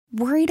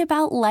Worried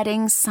about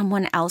letting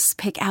someone else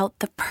pick out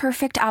the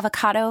perfect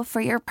avocado for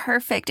your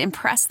perfect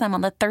impress them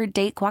on the third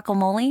date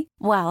guacamole?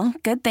 Well,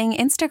 good thing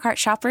Instacart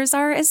shoppers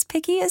are as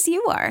picky as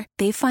you are.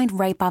 They find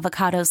ripe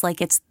avocados like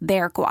it's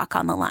their guac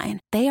on the line.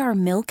 They are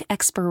milk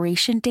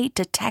expiration date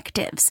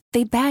detectives.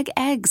 They bag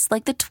eggs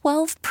like the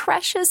 12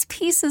 precious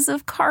pieces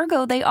of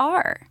cargo they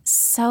are.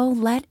 So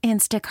let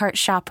Instacart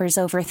shoppers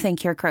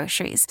overthink your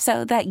groceries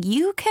so that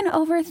you can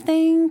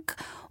overthink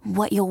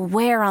what you'll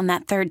wear on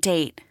that third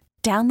date.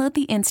 Download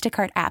the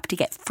Instacart app to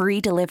get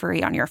free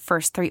delivery on your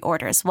first 3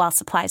 orders while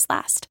supplies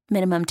last.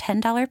 Minimum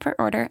 $10 per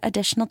order.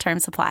 Additional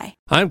terms apply.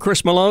 I'm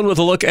Chris Malone with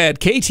a look at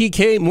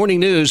KTK Morning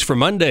News for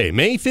Monday,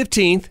 May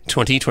 15th,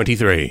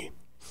 2023.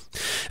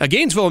 A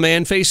Gainesville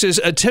man faces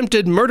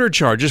attempted murder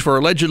charges for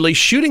allegedly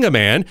shooting a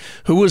man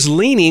who was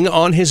leaning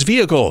on his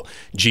vehicle.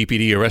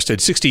 GPD arrested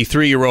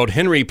 63-year-old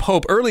Henry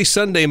Pope early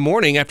Sunday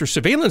morning after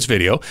surveillance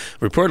video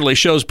reportedly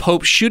shows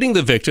Pope shooting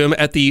the victim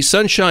at the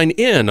Sunshine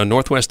Inn on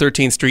Northwest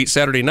 13th Street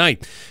Saturday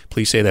night.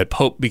 Police say that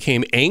Pope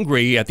became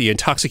angry at the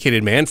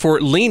intoxicated man for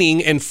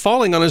leaning and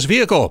falling on his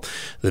vehicle.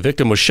 The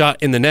victim was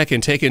shot in the neck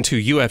and taken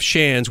to UF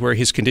Shands, where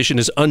his condition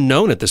is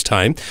unknown at this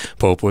time.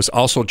 Pope was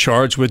also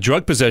charged with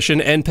drug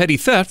possession and petty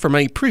theft from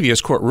a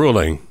previous court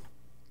ruling.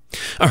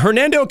 A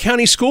Hernando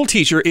County school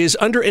teacher is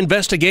under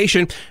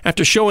investigation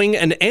after showing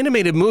an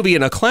animated movie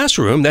in a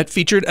classroom that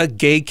featured a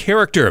gay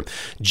character.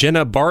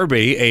 Jenna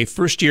Barbie, a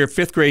first-year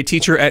 5th grade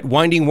teacher at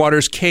Winding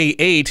Waters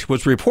K-8,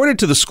 was reported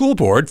to the school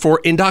board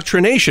for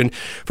indoctrination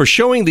for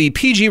showing the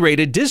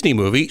PG-rated Disney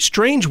movie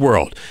Strange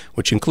World,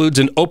 which includes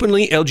an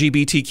openly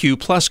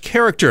LGBTQ+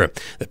 character.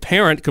 The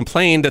parent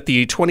complained that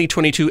the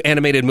 2022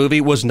 animated movie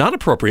was not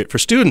appropriate for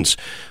students.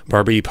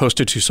 Barbie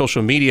posted to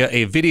social media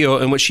a video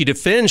in which she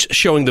defends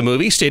showing the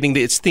movie, stating that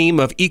its theme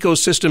of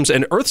ecosystems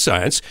and earth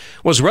science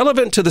was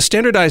relevant to the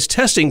standardized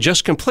testing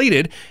just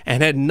completed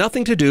and had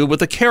nothing to do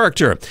with the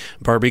character.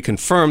 Barbie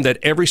confirmed that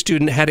every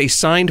student had a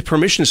signed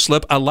permission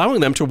slip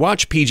allowing them to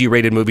watch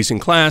PG-rated movies in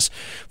class.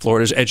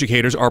 Florida's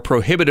educators are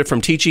prohibited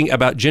from teaching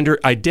about gender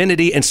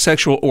identity and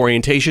sexual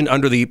orientation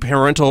under the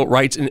Parental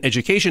Rights in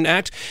Education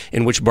Act,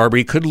 in which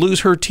Barbie could lose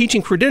her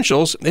teaching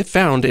credentials if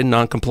found in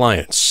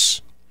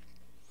noncompliance.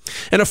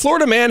 And a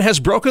Florida man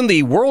has broken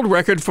the world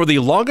record for the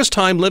longest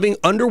time living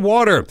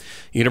underwater.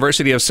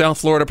 University of South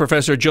Florida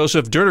professor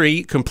Joseph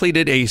Dury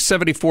completed a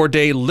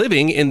 74-day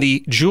living in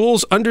the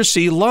Jules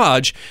Undersea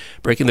Lodge,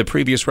 breaking the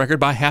previous record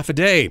by half a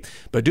day.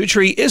 But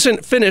Dury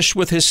isn't finished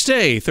with his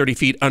stay 30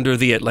 feet under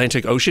the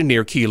Atlantic Ocean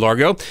near Key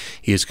Largo.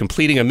 He is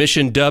completing a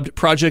mission dubbed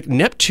Project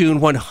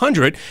Neptune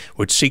 100,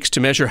 which seeks to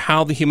measure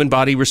how the human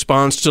body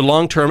responds to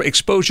long-term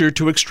exposure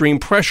to extreme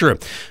pressure.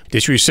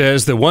 Dury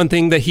says the one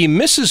thing that he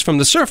misses from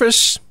the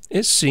surface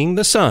is seeing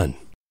the sun.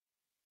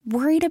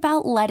 Worried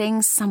about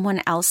letting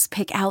someone else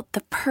pick out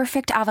the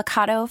perfect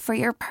avocado for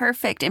your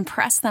perfect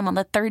impress them on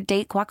the third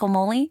date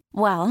guacamole?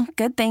 Well,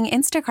 good thing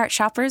Instacart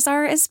shoppers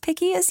are as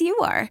picky as you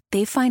are.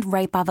 They find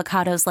ripe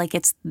avocados like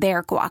it's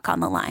their guac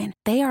on the line.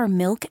 They are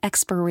milk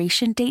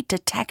expiration date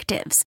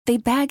detectives. They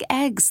bag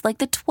eggs like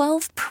the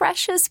 12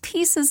 precious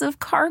pieces of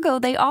cargo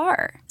they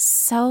are.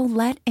 So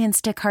let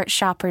Instacart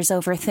shoppers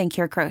overthink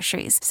your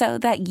groceries so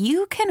that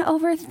you can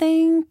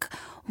overthink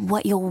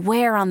what you'll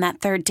wear on that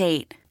third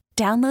date.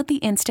 Download the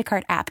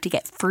Instacart app to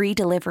get free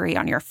delivery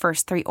on your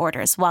first 3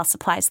 orders while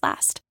supplies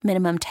last.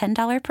 Minimum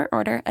 $10 per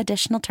order.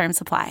 Additional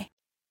terms apply.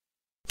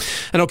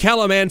 An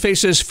Ocala man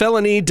faces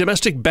felony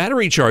domestic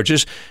battery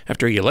charges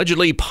after he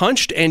allegedly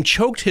punched and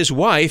choked his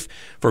wife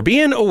for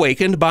being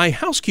awakened by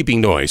housekeeping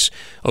noise.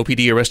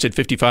 OPD arrested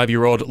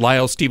 55-year-old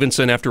Lyle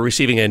Stevenson after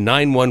receiving a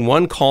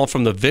 911 call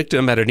from the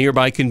victim at a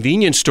nearby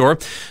convenience store.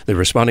 The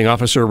responding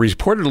officer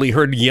reportedly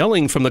heard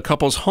yelling from the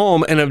couple's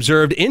home and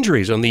observed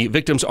injuries on the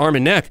victim's arm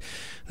and neck.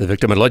 The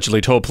victim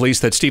allegedly told police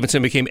that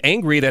Stevenson became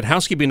angry that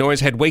housekeeping noise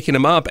had waken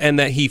him up and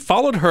that he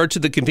followed her to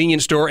the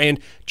convenience store and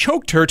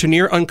choked her to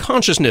near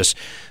unconsciousness.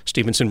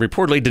 Stevenson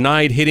reportedly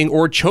denied hitting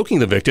or choking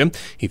the victim.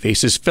 He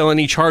faces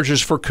felony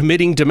charges for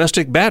committing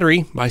domestic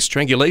battery by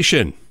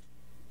strangulation.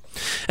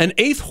 An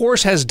 8th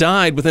horse has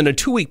died within a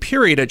 2-week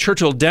period at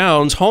Churchill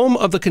Downs, home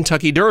of the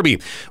Kentucky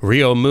Derby.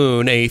 Rio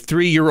Moon, a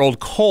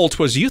 3-year-old colt,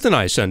 was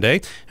euthanized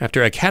Sunday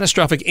after a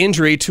catastrophic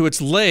injury to its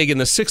leg in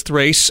the 6th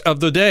race of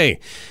the day.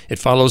 It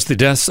follows the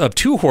deaths of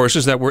 2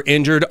 horses that were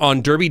injured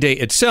on Derby Day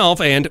itself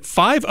and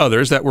 5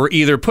 others that were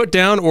either put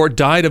down or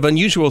died of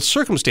unusual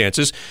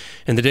circumstances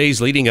in the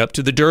days leading up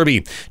to the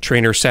Derby.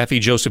 Trainer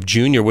Safi Joseph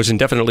Jr. was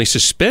indefinitely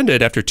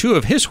suspended after 2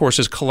 of his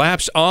horses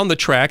collapsed on the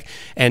track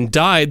and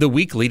died the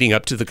week leading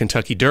up to the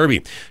Kentucky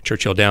Derby.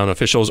 Churchill Down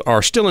officials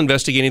are still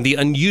investigating the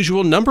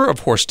unusual number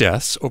of horse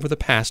deaths over the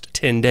past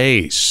 10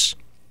 days.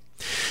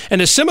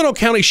 And a Seminole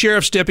County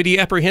Sheriff's deputy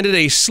apprehended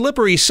a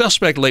slippery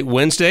suspect late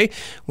Wednesday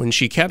when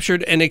she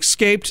captured an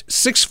escaped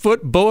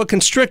 6-foot boa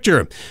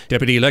constrictor.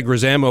 Deputy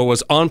Leguizamo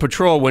was on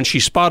patrol when she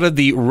spotted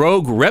the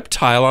rogue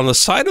reptile on the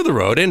side of the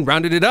road and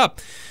rounded it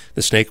up.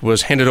 The snake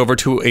was handed over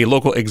to a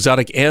local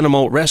exotic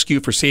animal rescue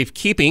for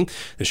safekeeping.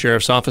 The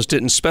sheriff's office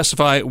didn't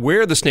specify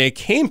where the snake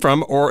came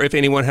from or if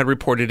anyone had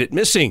reported it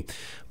missing.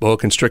 Boa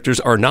constrictors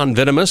are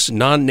non-venomous,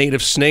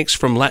 non-native snakes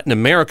from Latin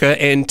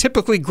America and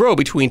typically grow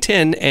between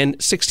 10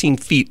 and 16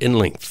 feet in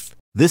length.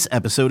 This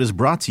episode is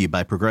brought to you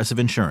by Progressive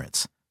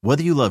Insurance.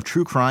 Whether you love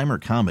true crime or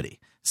comedy,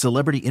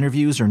 celebrity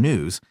interviews or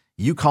news,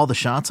 you call the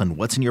shots on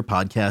what's in your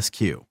podcast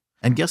queue.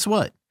 And guess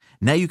what?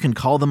 Now you can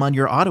call them on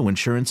your auto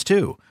insurance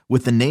too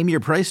with the Name Your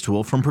Price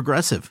tool from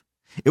Progressive.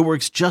 It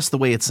works just the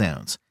way it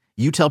sounds.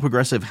 You tell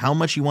Progressive how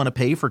much you want to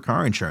pay for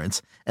car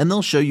insurance, and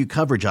they'll show you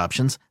coverage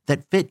options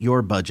that fit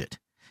your budget.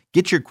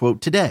 Get your quote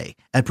today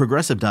at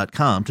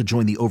Progressive.com to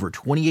join the over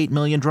 28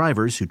 million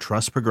drivers who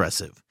trust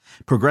Progressive.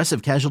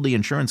 Progressive Casualty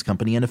Insurance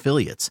Company and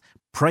Affiliates.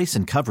 Price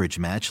and coverage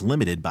match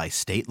limited by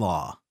state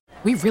law.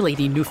 We really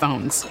need new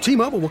phones.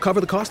 T-Mobile will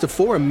cover the cost of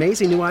 4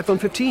 amazing new iPhone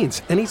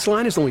 15s, and each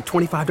line is only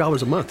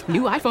 $25 a month.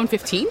 New iPhone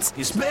 15s?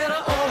 It's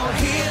better over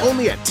here.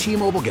 Only at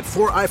T-Mobile, get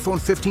 4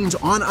 iPhone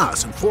 15s on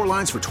us and 4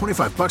 lines for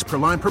 $25 per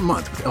line per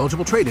month with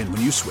eligible trade-in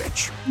when you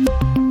switch.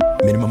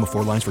 Minimum of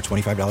 4 lines for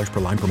 $25 per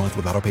line per month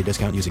with autopay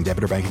discount using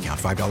debit or bank account.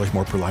 $5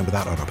 more per line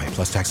without autopay,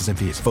 plus taxes and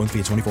fees. Phone fee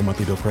at 24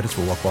 monthly bill credits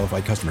for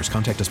well-qualified customers.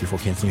 Contact us before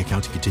canceling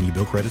account to continue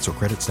bill credits or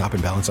credit stop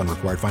and balance on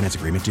required finance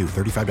agreement due.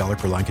 $35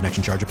 per line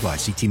connection charge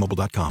applies. See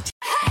T-Mobile.com.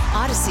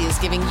 Odyssey is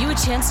giving you a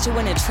chance to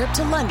win a trip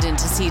to London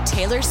to see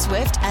Taylor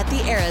Swift at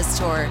the Eras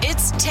Tour.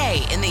 It's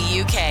Tay in the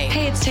UK.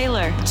 Hey, it's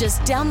Taylor.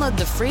 Just download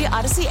the free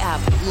Odyssey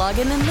app, log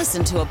in and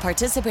listen to a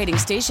participating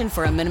station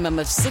for a minimum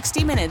of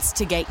 60 minutes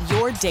to get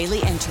your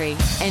daily entry.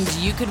 And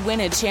you could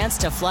win a chance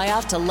to fly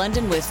off to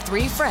London with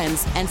 3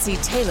 friends and see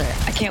Taylor.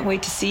 I can't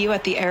wait to see you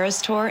at the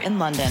Eras Tour in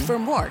London. For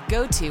more,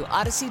 go to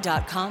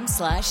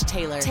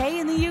odyssey.com/Taylor. Tay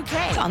in the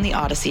UK. It's on the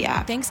Odyssey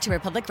app. Thanks to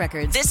Republic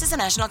Records. This is a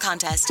national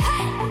contest.